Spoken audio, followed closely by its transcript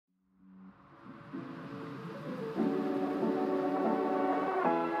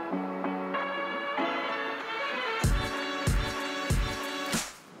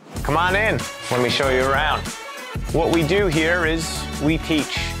Come on in, let me show you around. What we do here is we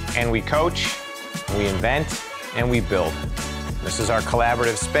teach and we coach, we invent, and we build. This is our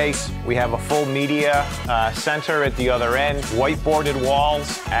collaborative space. We have a full media center at the other end, whiteboarded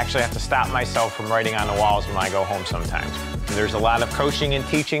walls. I actually have to stop myself from writing on the walls when I go home sometimes. There's a lot of coaching and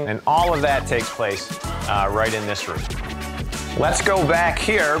teaching, and all of that takes place right in this room. Let's go back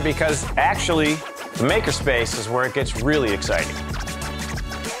here because actually the makerspace is where it gets really exciting.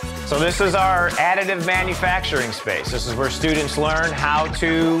 So this is our additive manufacturing space. This is where students learn how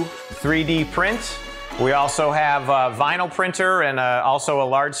to 3D print. We also have a vinyl printer and also a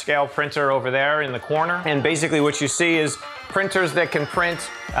large-scale printer over there in the corner. And basically what you see is printers that can print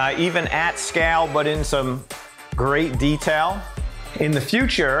even at scale, but in some great detail. In the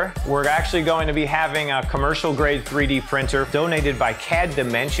future, we're actually going to be having a commercial-grade 3D printer donated by CAD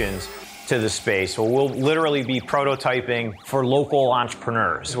Dimensions to the space. So we'll literally be prototyping for local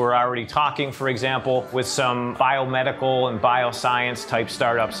entrepreneurs. We're already talking, for example, with some biomedical and bioscience type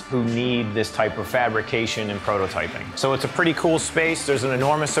startups who need this type of fabrication and prototyping. So it's a pretty cool space. There's an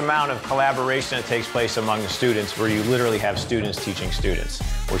enormous amount of collaboration that takes place among the students where you literally have students teaching students,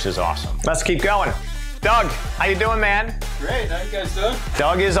 which is awesome. Let's keep going. Doug, how you doing, man? Great, how you guys doing?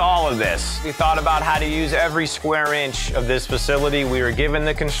 Doug is all of this. We thought about how to use every square inch of this facility. We were given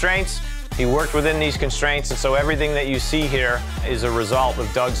the constraints. He worked within these constraints, and so everything that you see here is a result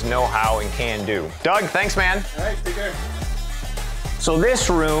of Doug's know-how and can-do. Doug, thanks, man. All right, take care. So this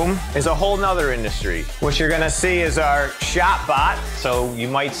room is a whole nother industry. What you're gonna see is our shop bot. So you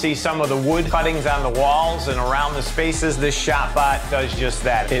might see some of the wood cuttings on the walls and around the spaces. This shop bot does just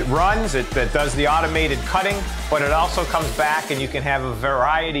that. It runs, it does the automated cutting, but it also comes back and you can have a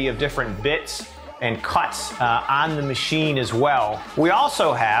variety of different bits and cuts on the machine as well. We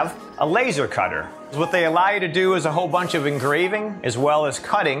also have a laser cutter. What they allow you to do is a whole bunch of engraving as well as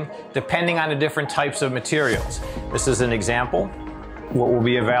cutting depending on the different types of materials. This is an example. What will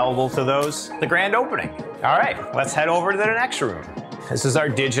be available to those? The grand opening. All right, let's head over to the next room. This is our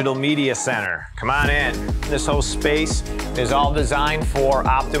digital media center. Come on in. This whole space is all designed for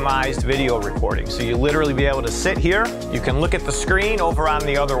optimized video recording. So you literally be able to sit here. You can look at the screen over on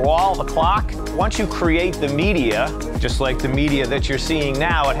the other wall, the clock. Once you create the media, just like the media that you're seeing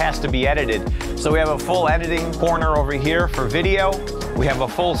now, it has to be edited. So we have a full editing corner over here for video. We have a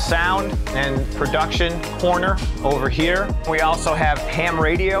full sound and production corner over here. We also have ham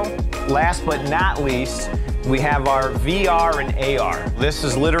radio. Last but not least, we have our VR and AR. This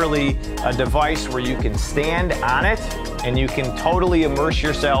is literally a device where you can stand on it and you can totally immerse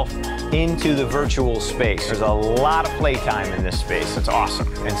yourself into the virtual space. There's a lot of playtime in this space. It's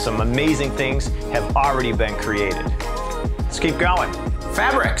awesome. And some amazing things have already been created. Let's keep going.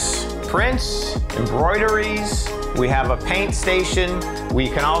 Fabrics, prints, embroideries. We have a paint station. We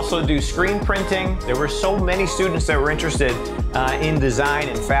can also do screen printing. There were so many students that were interested in design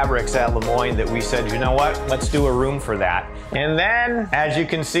and fabrics at Moyne that we said, you know what, let's do a room for that. And then, as you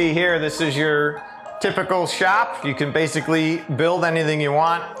can see here, this is your typical shop. You can basically build anything you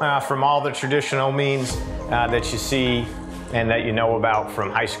want from all the traditional means that you see and that you know about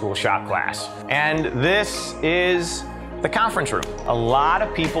from high school shop class. And this is the conference room. A lot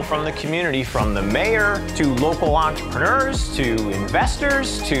of people from the community, from the mayor to local entrepreneurs to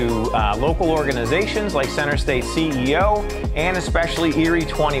investors to local organizations like Center State CEO and especially Erie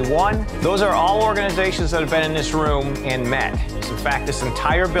 21. Those are all organizations that have been in this room and met. In fact, this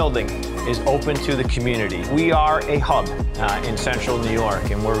entire building is open to the community. We are a hub in central New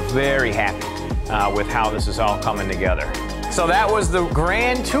York, and we're very happy with how this is all coming together. So that was the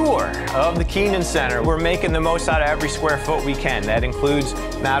grand tour of the Keenan Center. We're making the most out of every square foot we can. That includes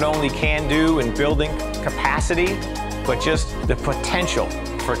not only can-do and building capacity, but just the potential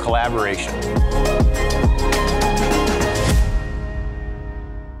for collaboration.